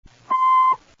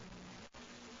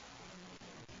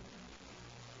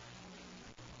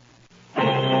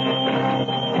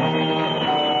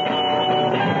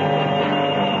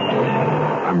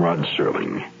Rod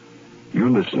Serling. You're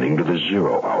listening to the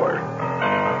Zero Hour.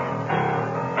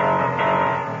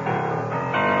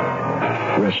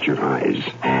 Rest your eyes.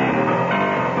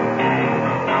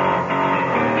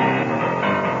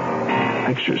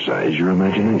 Exercise your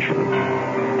imagination.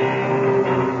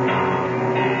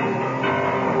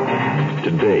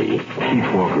 Today,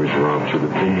 Keith Walker's route through the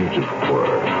vineyards of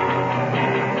horror.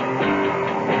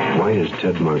 Why is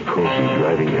Ted Marcosi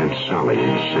driving Aunt Sally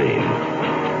insane?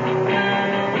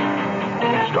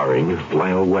 Starring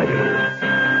Lyle Waggoner.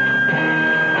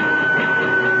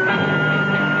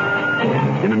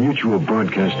 In a Mutual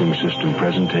Broadcasting System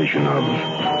presentation of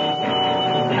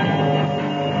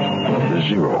The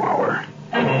Zero Hour.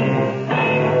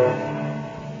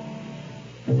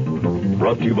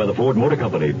 Brought to you by the Ford Motor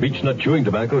Company, Beechnut Chewing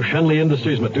Tobacco, Shenley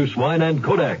Industries, Matthews Wine, and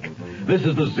Kodak. This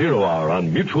is the Zero Hour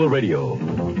on Mutual Radio.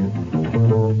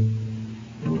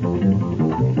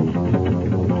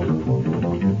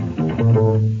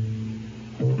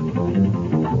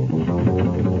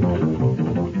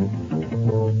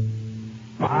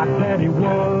 My daddy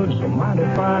was a mighty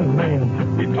fine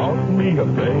man. He taught me a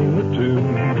thing or two.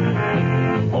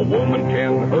 A woman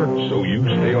can hurt, so you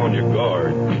stay on your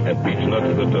guard and beechnut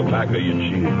to the tobacco you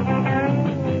chew.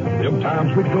 Them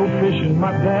times we'd go fishing,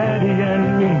 my daddy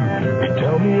and me. He'd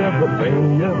tell me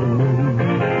everything he ever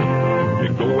knew.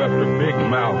 He'd go after big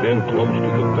mouth in close to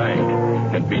the bank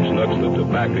and beechnut's the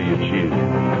tobacco you chew.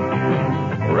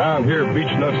 Around here,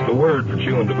 beechnut's the word for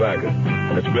chewing tobacco.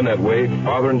 It's been that way,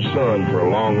 father and son, for a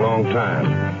long, long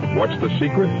time. What's the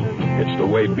secret? It's the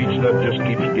way beechnut just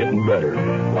keeps getting better.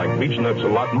 Like beechnut's a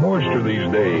lot moister these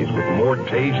days, with more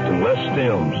taste and less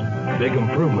stems. Big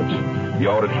improvements. You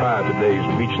ought to try today's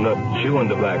beechnut chewing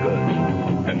tobacco.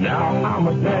 And now I'm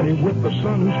a daddy with a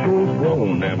son who's full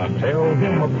grown, and I tell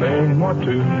him a thing or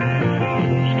two.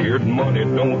 Scared money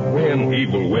don't win,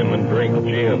 evil women drink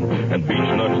gin, and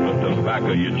beechnut's the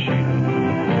tobacco you chew.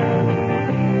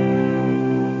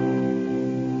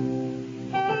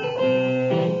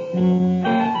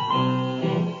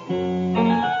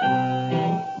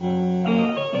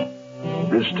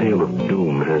 This tale of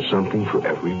doom has something for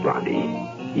everybody,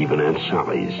 even Aunt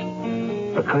Sally's.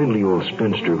 A kindly old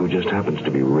spinster who just happens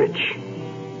to be rich.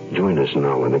 Join us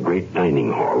now in the great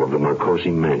dining hall of the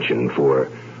Marcosi mansion for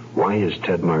Why is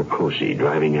Ted Marcosi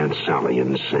driving Aunt Sally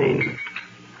insane?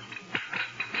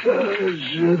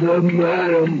 Does the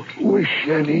madam wish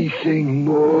anything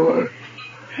more?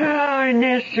 Oh,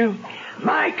 Ernesto,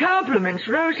 my compliments.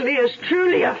 Rosalie is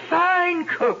truly a fine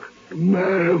cook.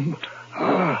 Madam,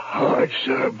 our hearts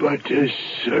are but to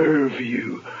serve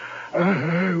you.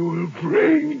 I will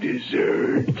bring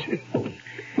dessert.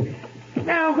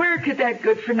 Now, where could that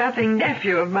good-for-nothing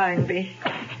nephew of mine be?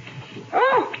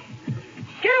 Oh,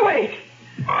 get away.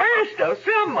 Ernesto,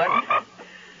 someone.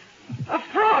 A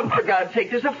frog, for God's sake.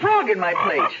 There's a frog in my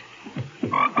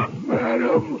plate.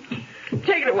 Madam.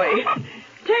 Take it away.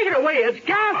 Take it away. It's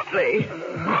ghastly.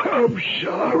 I'm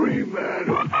sorry,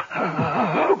 madam.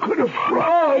 How could a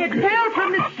frog... It fell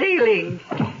from the ceiling.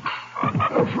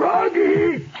 A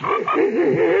froggy.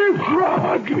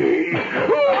 Froggy.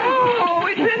 Oh,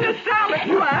 it's in the salad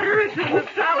platter. It's in the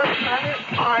salad platter.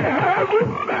 I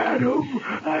haven't, madam.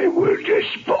 I will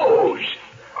dispose.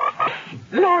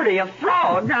 Lordy, a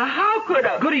frog. Now, how could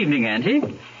a... Good evening,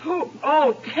 Auntie.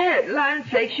 Oh, Ted, land's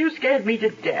sakes, you scared me to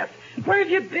death. Where have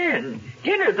you been?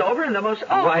 Dinner's over and the most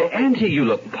awful... Why, Auntie, you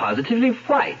look positively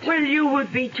white. Well, you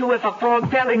would be, too, if a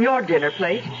frog fell in your dinner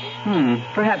plate.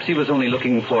 Perhaps he was only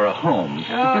looking for a home.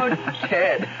 Oh,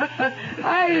 Ted,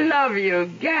 I love you,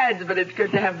 gads, but it's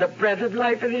good to have the breath of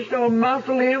life in this old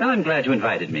mausoleum. I'm glad you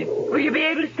invited me. Will you be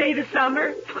able to stay this summer?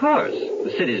 Of course.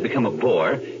 The city's become a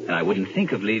bore, and I wouldn't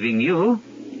think of leaving you.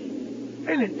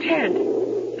 Wait a minute, Ted,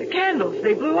 the candles,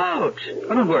 they blew out.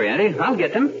 Oh, don't worry, Auntie. I'll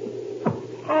get them.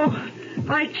 Oh,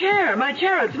 my chair,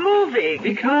 it's moving.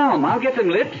 Be calm. I'll get them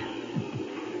lit.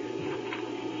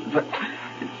 But,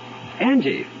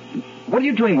 Angie, what are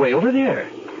you doing way over there?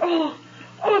 Oh,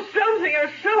 something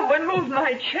or someone moved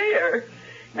my chair.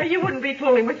 Now, you wouldn't be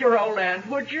fooling with your old aunt,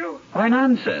 would you? Why,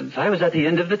 nonsense. I was at the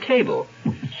end of the table.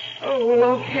 Oh, well,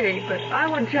 okay, but I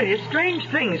want to tell you, strange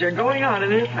things are going on in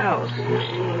this house.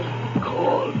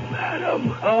 Call,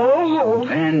 madam. Oh.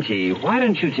 Auntie, why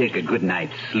don't you take a good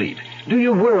night's sleep? Do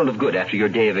you a world of good after your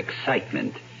day of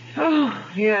excitement. Oh,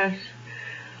 yes.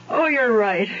 Oh, you're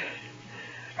right.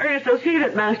 Ernesto, see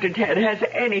that Master Ted has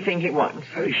anything he wants.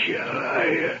 Shall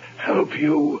I help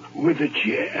you with the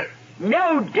chair?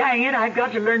 No, dang it. I've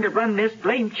got to learn to run this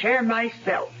blamed chair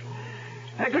myself.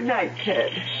 Good night,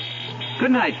 Ted.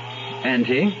 Good night,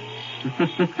 Auntie.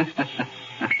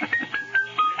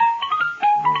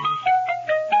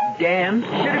 damn.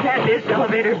 Should have had this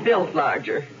elevator built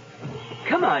larger.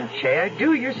 Come on, chair.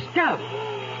 Do your stuff.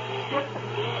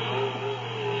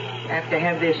 Have to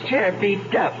have this chair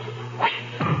beefed up.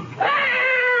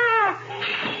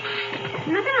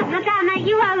 Madame, are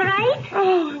you all right?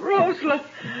 Oh, Rosla,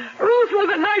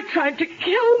 the night tried to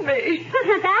kill me. But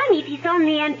Madame, it is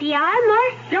only empty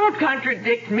armor. Don't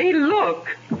contradict me. Look.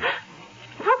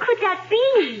 How could that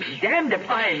be? Damned if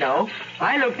I know.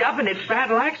 I looked up and its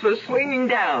battle axe was swinging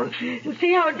down. And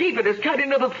see how deep it has cut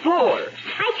into the floor.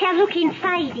 I shall look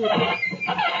inside it.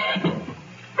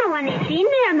 No one is in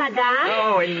there, Madame.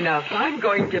 Oh, enough. I'm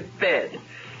going to bed.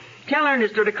 Tell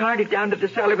Ernesto to cart it down to the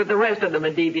cellar with the rest of the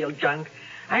medieval junk.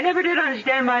 I never did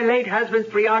understand my late husband's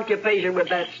preoccupation with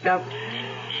that stuff.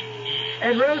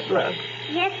 And Rosla.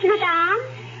 Yes, Madame?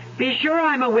 Be sure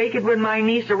I'm awakened when my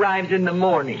niece arrives in the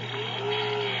morning.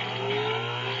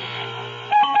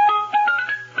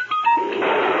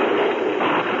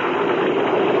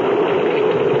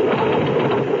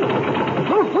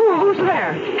 Who's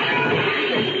there?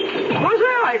 Who's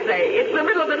there, I say? It's the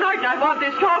middle of the night and I want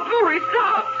this tomfoolery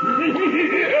stopped.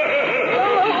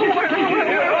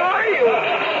 Where are you?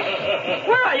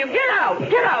 Where are you? Get out!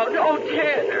 Get out! Oh,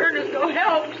 Ted, Ernesto,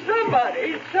 help!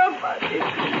 Somebody!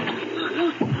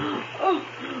 Oh,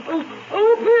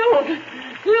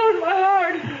 Bill, my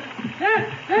heart!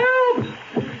 Help!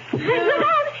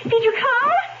 Madame, did you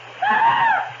call?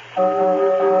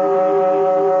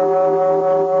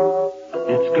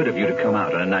 It's good of you to come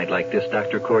out on a night like this,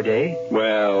 Dr. Corday.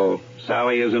 Well,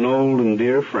 Sally is an old and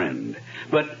dear friend,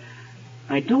 but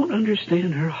I don't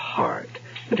understand her heart.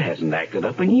 It hasn't acted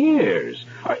up in years.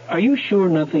 Are you sure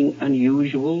nothing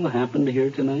unusual happened here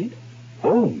tonight?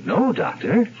 Oh, no,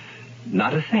 Doctor.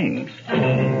 Not a thing.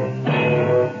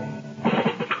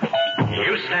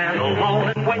 You stand alone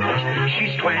and wait.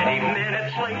 She's 20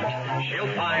 minutes late.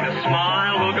 She'll find a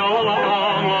smile will go a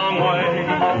long, long way.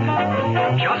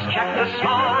 Just check the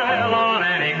smile on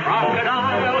any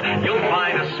crocodile. You'll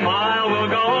find a smile will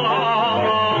go a long,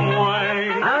 long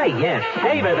way. Ah, yes.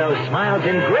 Savor those smiles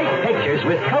in great pictures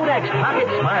with Kodak's Pocket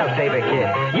Smile Saver Kit.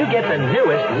 You get the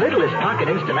newest, littlest pocket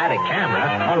Instamatic camera,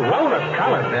 a roll of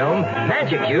color film,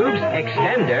 magic cubes,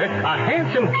 extender, a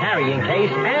handsome carrying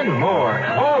case, and more.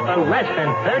 All for less than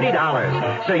 $30.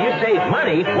 So you save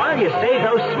money while you save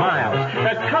those smiles.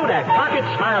 The Kodak Pocket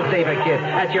Smile Saver Kit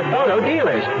at your photo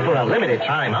dealers for a limited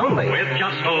time only. With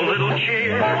just a little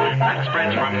cheer that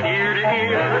spreads from ear to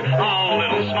ear, a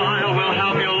little smile will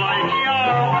help you light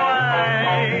your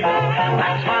way.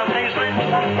 That smile stays lit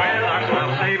with our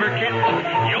Smile Saver Kit.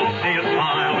 You'll see a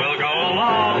smile will go a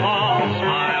long, long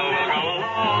smile will go a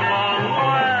long, long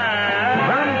way.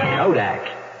 From Kodak.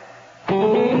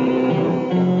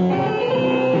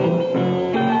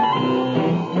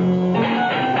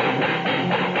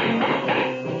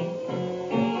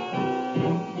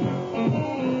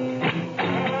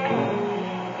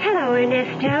 Hello,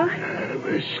 Ernesto.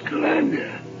 Miss Glenda,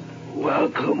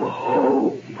 welcome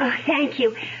home. Oh, thank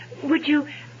you. Would you...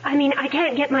 I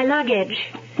can't get my luggage.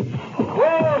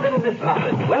 Whoa, little Miss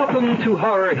Moffat. Welcome to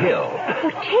Horror Hill. Oh,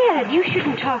 Ted, you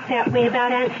shouldn't talk that way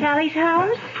about Aunt Sally's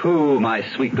house. Pooh, my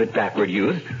sweet but backward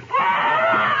youth. Ted,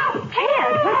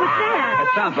 what was that?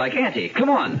 That sounds like Auntie. Come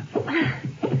on. Ted,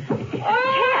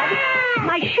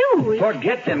 my shoes.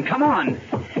 Forget them. Come on.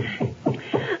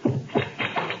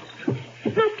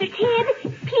 Master Ted,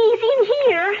 please, in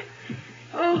here.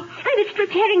 Oh, I was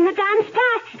preparing Madame's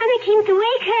bath, and I came to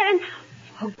wake her, and...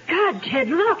 Oh, God, Ted,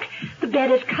 look. The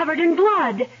bed is covered in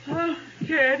blood. oh,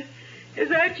 Ted, is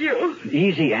that you?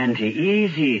 Easy, Auntie,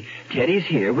 easy. Teddy's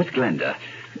here with Glenda.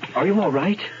 Are you all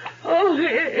right? Oh,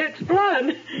 it's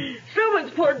blood.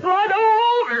 Someone's poured blood all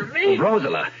over me.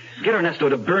 Rosala, get Ernesto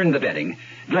to burn the bedding.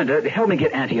 Glenda, help me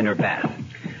get Auntie in her bath.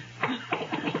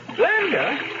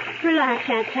 Glenda? Relax,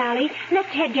 Aunt Sally. Let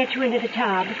Ted get you into the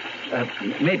tub.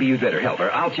 Maybe you'd better help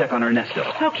her. I'll check on Ernesto.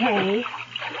 Okay.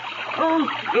 Oh,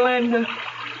 Glenda,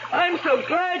 I'm so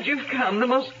glad you've come. The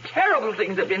most terrible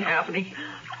things have been happening.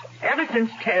 Ever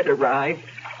since Ted arrived.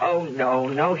 Oh,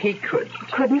 no, he couldn't.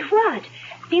 Couldn't what?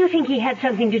 Do you think he had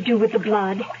something to do with the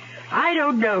blood? I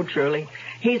don't know, truly.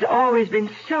 He's always been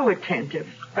so attentive.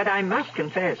 But I must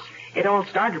confess, it all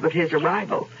started with his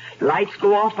arrival. Lights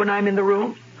go off when I'm in the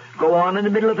room. Go on in the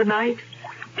middle of the night.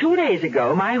 2 days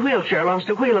ago, my wheelchair lost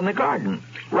a wheel in the garden,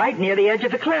 right near the edge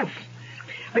of the cliff.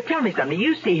 But tell me something.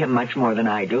 You see him much more than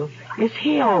I do. Is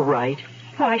he all right?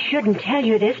 Oh, I shouldn't tell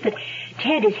you this, but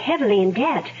Ted is heavily in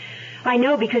debt. I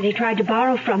know because he tried to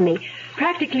borrow from me.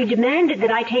 Practically demanded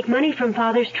that I take money from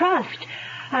Father's trust.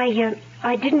 I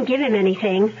didn't give him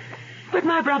anything. But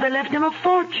my brother left him a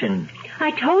fortune.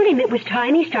 I told him it was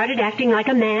time he started acting like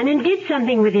a man and did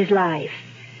something with his life.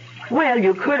 Well,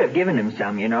 you could have given him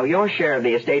some, you know. Your share of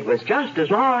the estate was just as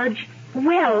large.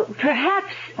 Well,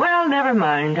 perhaps... Well, never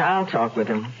mind. I'll talk with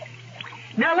him.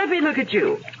 Now, let me look at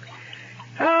you.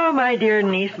 Oh, my dear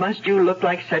niece, must you look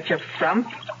like such a frump?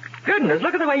 Goodness,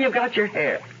 look at the way you've got your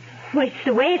hair. Well, it's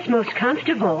the way it's most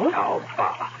comfortable. Oh,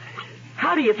 bah.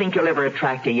 How do you think you'll ever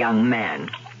attract a young man?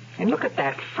 And look at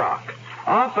that frock.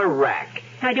 Off a rack.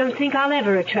 I don't think I'll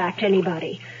ever attract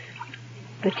anybody.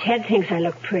 But Ted thinks I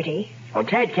look pretty. Well,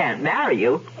 Ted can't marry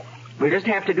you. We'll just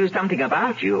have to do something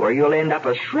about you, or you'll end up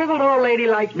a shriveled old lady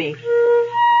like me.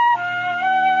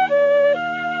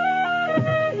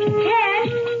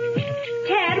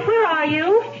 Ted, where are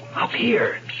you? Up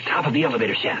here, top of the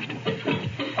elevator shaft.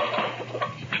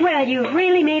 Well, you've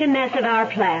really made a mess of our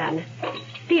plan.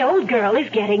 The old girl is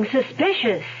getting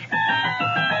suspicious.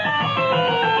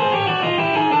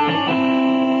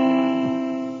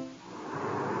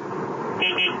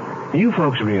 You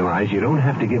folks realize you don't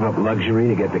have to give up luxury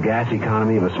to get the gas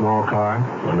economy of a small car?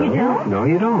 You don't? No,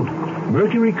 you don't.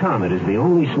 Mercury Comet is the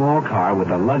only small car with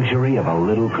the luxury of a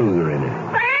little cougar in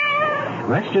it.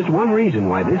 That's just one reason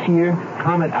why this year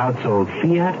Comet outsold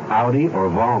Fiat, Audi, or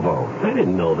Volvo. I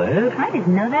didn't know that. I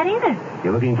didn't know that either.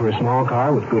 You're looking for a small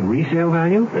car with good resale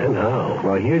value? No.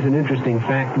 Well, here's an interesting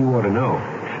fact you ought to know.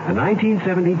 A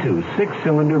 1972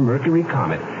 six-cylinder Mercury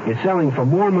Comet is selling for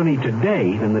more money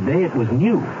today than the day it was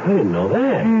new. I didn't know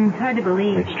that. Hard to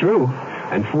believe. It's true.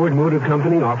 And Ford Motor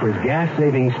Company offers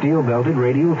gas-saving steel-belted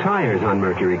radial tires on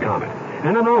Mercury Comet.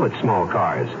 And on all its small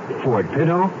cars. Ford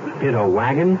Pinto, Pinto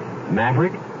Wagon,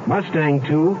 Maverick, Mustang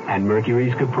II, and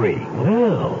Mercury's Capri.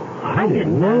 Well, I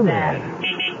didn't know that.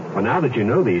 Well, now that you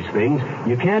know these things,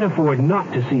 you can't afford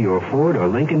not to see your Ford or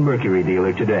Lincoln Mercury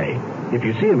dealer today. If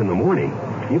you see him in the morning,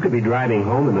 you could be driving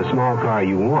home in the small car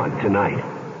you want tonight.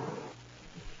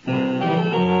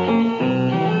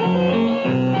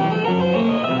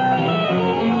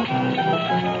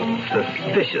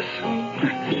 Suspicious.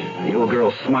 The old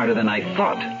girl's smarter than I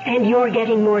thought. And you're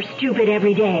getting more stupid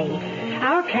every day.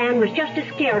 Our plan was just to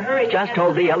scare her and... Just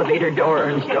hold the elevator door,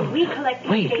 Ernsto. And we collect the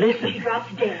Wait, state listen. and she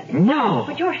drops dead. No.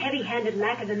 But your heavy-handed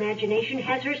lack of imagination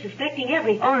has her suspecting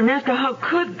everything. Oh, Ernesto, how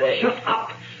could they? Shut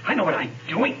up. I know what I'm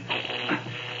doing.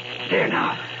 There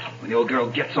now. When the old girl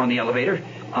gets on the elevator,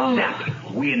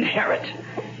 zap, we inherit.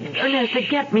 Ernesto,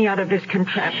 get me out of this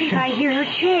contraption. I hear her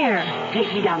chair.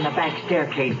 Take me down the back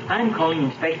staircase. I'm calling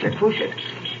Inspector Cushit.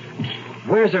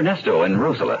 Where's Ernesto and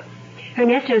Rosala?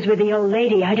 Ernesto's with the old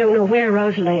lady. I don't know where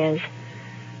Rosala is.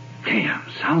 Damn,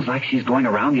 sounds like she's going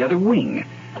around the other wing.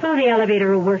 Oh, the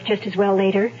elevator will work just as well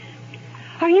later.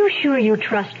 Are you sure you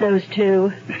trust those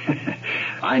two?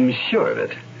 I'm sure of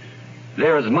it.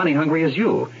 They're as money hungry as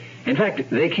you. In fact,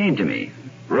 they came to me.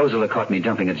 Rosala caught me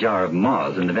dumping a jar of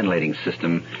moths in the ventilating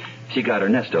system. She got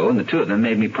Ernesto, and the two of them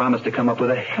made me promise to come up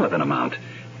with a hell of an amount.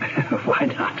 Why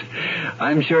not?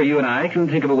 I'm sure you and I can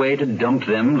think of a way to dump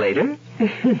them later.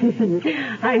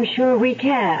 I'm sure we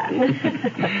can.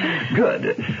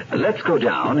 Good. Let's go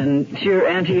down and cheer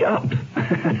Auntie up.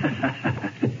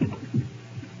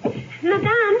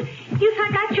 Madame, you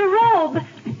forgot your robe.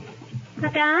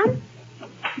 Madame?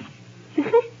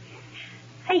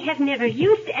 I have never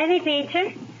used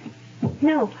elevator.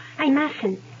 No, I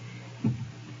mustn't.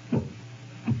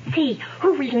 See,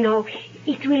 who will know?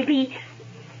 It will be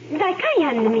like I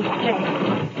am the mistress.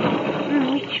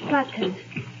 Which button?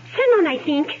 Someone, I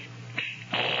think.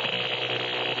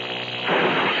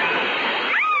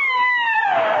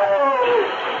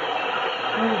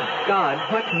 Oh, God,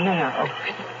 what now?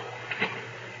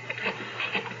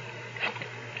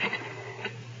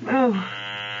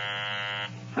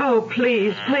 Oh,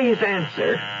 please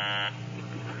answer.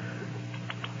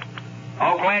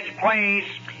 Oakledge, please.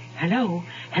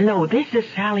 Hello, this is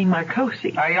Sally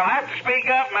Marcosi. You'll have to speak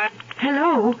up, man.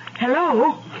 Hello.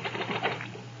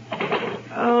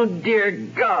 Oh, dear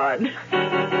God.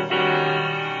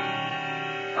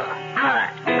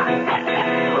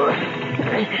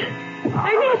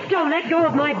 Ernesto, let go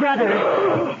of my brother.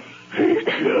 He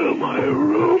killed my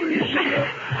rubies.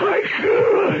 I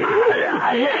killed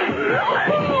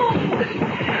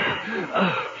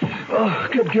Oh,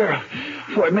 good girl.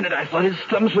 For a minute, I thought his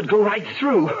thumbs would go right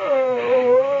through.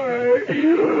 Oh,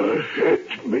 you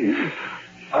hit me.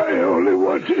 I only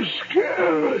want to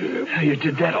scare him. You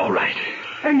did that all right.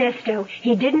 Ernesto,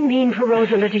 he didn't mean for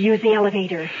Rosala to use the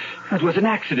elevator. It was an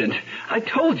accident. I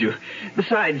told you.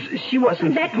 Besides, she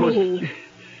wasn't Let supposed... me.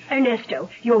 Ernesto,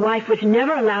 your wife was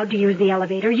never allowed to use the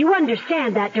elevator. You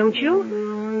understand that, don't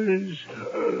you?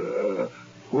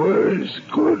 was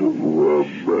good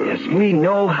woman. Yes, we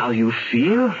know how you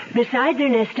feel. Besides,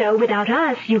 Ernesto, without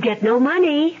us, you get no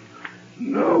money.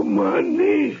 No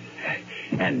money?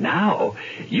 And now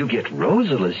you get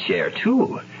Rosala's share,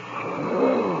 too.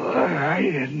 Oh, I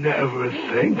never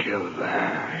think of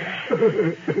that.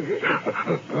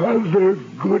 Other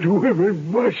good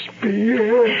women must be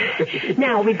here.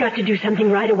 Now, we've got to do something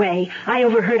right away. I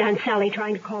overheard Aunt Sally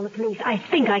trying to call the police. I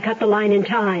think I cut the line in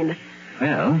time.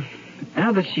 Well,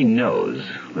 now that she knows,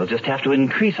 we'll just have to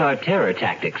increase our terror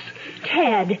tactics.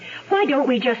 Ted, why don't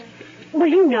we just... Well,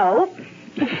 you know.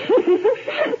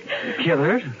 Kill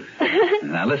her?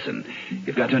 Now, listen.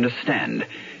 You've got to understand.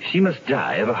 She must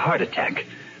die of a heart attack.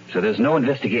 So there's no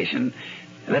investigation.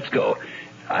 Let's go.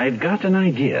 I've got an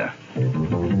idea.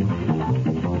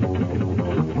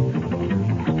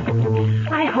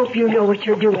 I hope you know what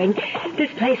you're doing.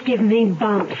 This place gives me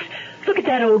bumps. Look at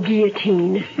that old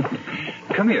guillotine.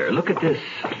 Come here. Look at this.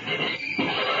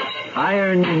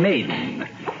 Iron Maiden.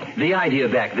 The idea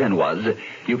back then was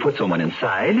you put someone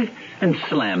inside and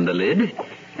slam the lid,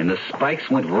 and the spikes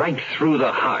went right through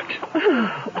the heart.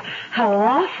 Oh, how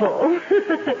awful.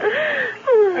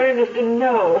 Ernest,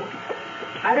 no.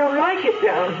 I don't like it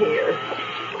down here.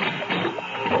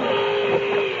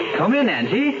 Come in,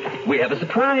 Auntie. We have a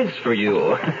surprise for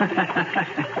you.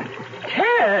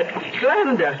 Ted,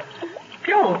 Glenda,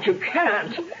 don't, you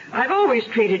can't. I've always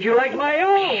treated you like my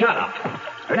own. Shut up.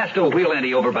 Ernesto, wheel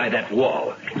Auntie over by that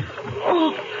wall.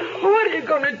 Oh, what are you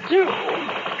going to do?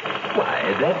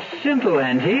 Why, that's simple,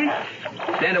 Auntie.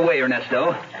 Stand away,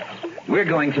 Ernesto. We're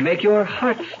going to make your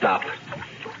heart stop.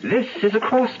 This is a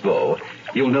crossbow.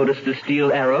 You'll notice the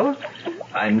steel arrow.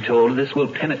 I'm told this will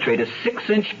penetrate a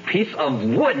 6-inch piece of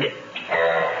wood.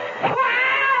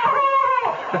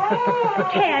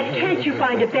 Ted, can't you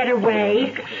find a better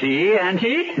way? See,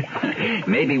 Auntie?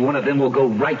 Maybe one of them will go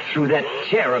right through that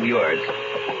chair of yours.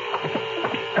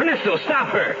 Ernesto, stop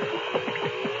her.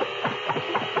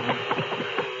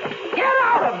 Get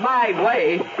out of my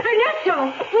way.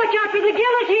 Ernesto, watch out for the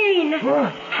guillotine.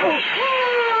 Oh,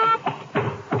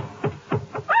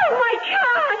 my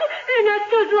God!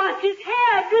 Ernesto's lost his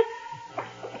head.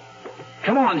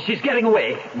 Come on, she's getting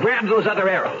away. Grab those other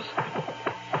arrows.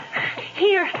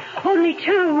 Here, only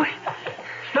 2.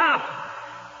 Stop!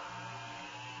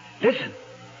 Listen.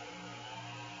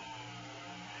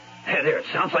 There, it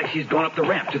sounds like she's gone up the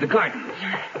ramp to the gardens.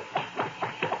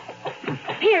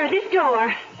 Here, this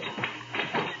door.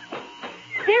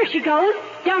 There she goes,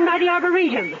 down by the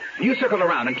arboretum. You circle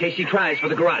around in case she tries for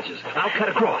the garages. I'll cut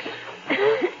across.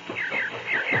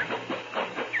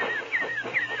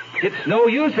 It's no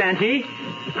use, Auntie.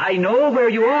 I know where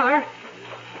you are.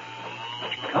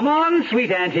 Come on,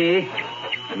 sweet Auntie.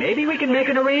 Maybe we can make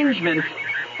an arrangement.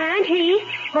 Auntie,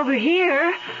 over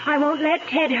here. I won't let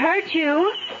Ted hurt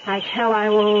you. I tell I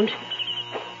won't.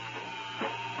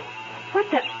 What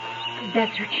the...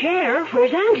 That's her chair.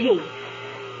 Where's Auntie?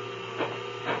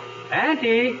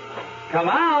 Auntie, come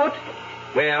out.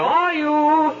 Where are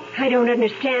you? I don't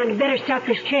understand. Better stop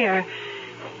this chair.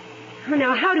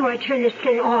 Now, how do I turn this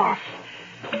thing off?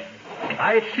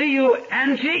 I see you,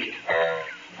 Auntie.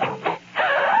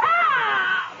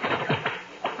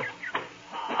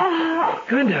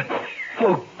 Glenda.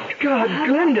 Oh, God,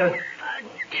 Glenda.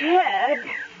 Ted,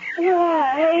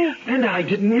 why? And I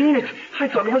didn't mean it. I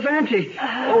thought it was Auntie.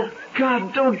 Oh,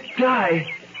 God, don't die.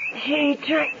 She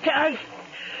tricked us.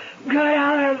 Got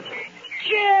out of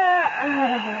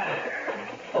chair.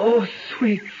 Oh,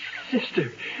 sweet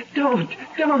sister. Don't.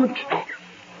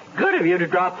 Good of you to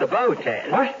drop the bow,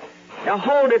 Ted. What? Now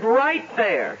hold it right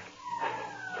there.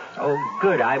 Oh,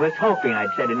 good. I was hoping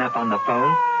I'd said enough on the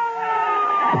phone.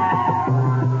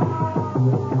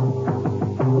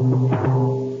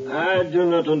 I do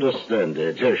not understand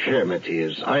it, Herr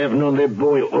Matthias. I have known that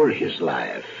boy all his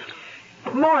life.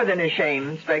 More than a shame,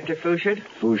 Inspector Fouchard.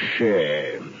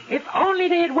 Fouché. If only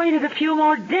they had waited a few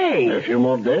more days. A few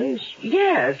more days?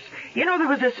 Yes. You know, there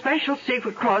was a special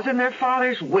secret clause in their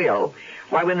father's will.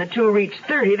 Why, when the 2 reached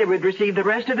 30, they would receive the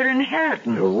rest of their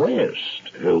inheritance. The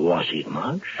rest? Was it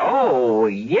much? Oh,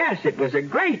 yes, it was a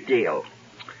great deal.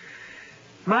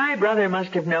 My brother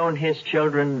must have known his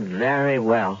children very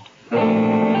well.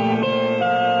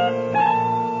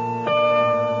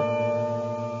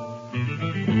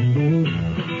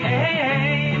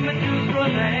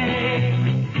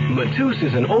 Matus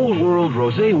is an old-world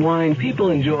rosé wine people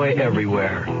enjoy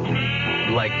everywhere.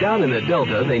 Like down in the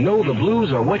Delta, they know the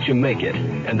blues are what you make it,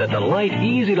 and that the light,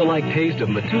 easy-to-like taste of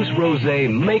Matus Rosé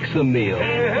makes the meal.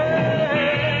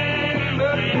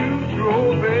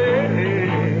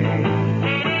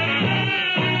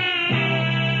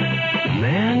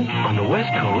 Man, on the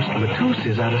West Coast, Matus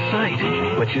is out of sight,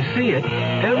 but you see it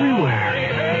everywhere.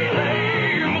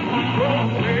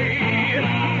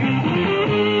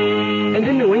 And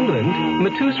in New England,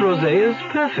 Matus Rosé is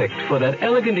perfect for that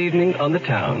elegant evening on the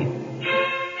town.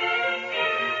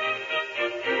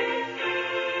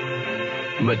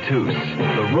 Matus,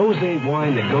 the rosé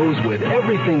wine that goes with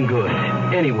everything good,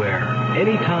 anywhere,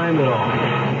 anytime at all.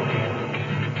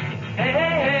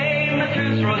 Hey,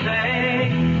 Matus Rosé.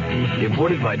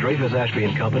 Imported by Dreyfus Ashby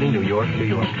and Company, New York, New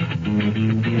York.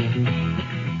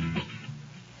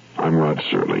 I'm Rod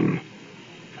Serling.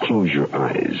 Close your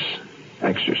eyes,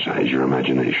 exercise your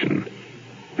imagination,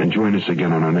 and join us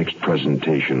again on our next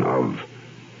presentation of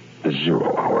The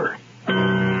Zero Hour.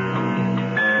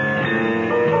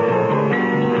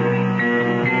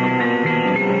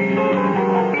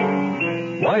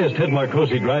 Why is Ted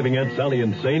Marcosi Driving Aunt Sally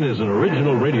Insane is an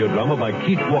original radio drama by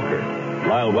Keith Walker.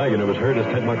 Lyle Waggoner was heard as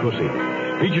Ted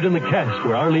Marcosi. Featured in the cast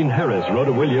were Arlene Harris,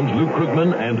 Rhoda Williams, Lou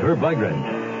Krugman, and Herb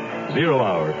Vigran. Zero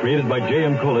Hour, created by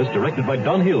J.M. Collis, directed by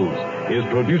Don Hills, is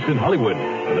produced in Hollywood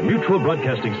with a mutual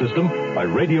broadcasting system by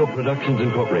Radio Productions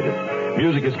Incorporated.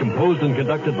 Music is composed and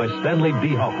conducted by Stanley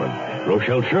D. Hoffman.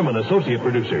 Rochelle Sherman, associate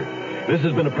producer. This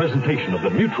has been a presentation of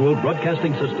the Mutual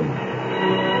Broadcasting System.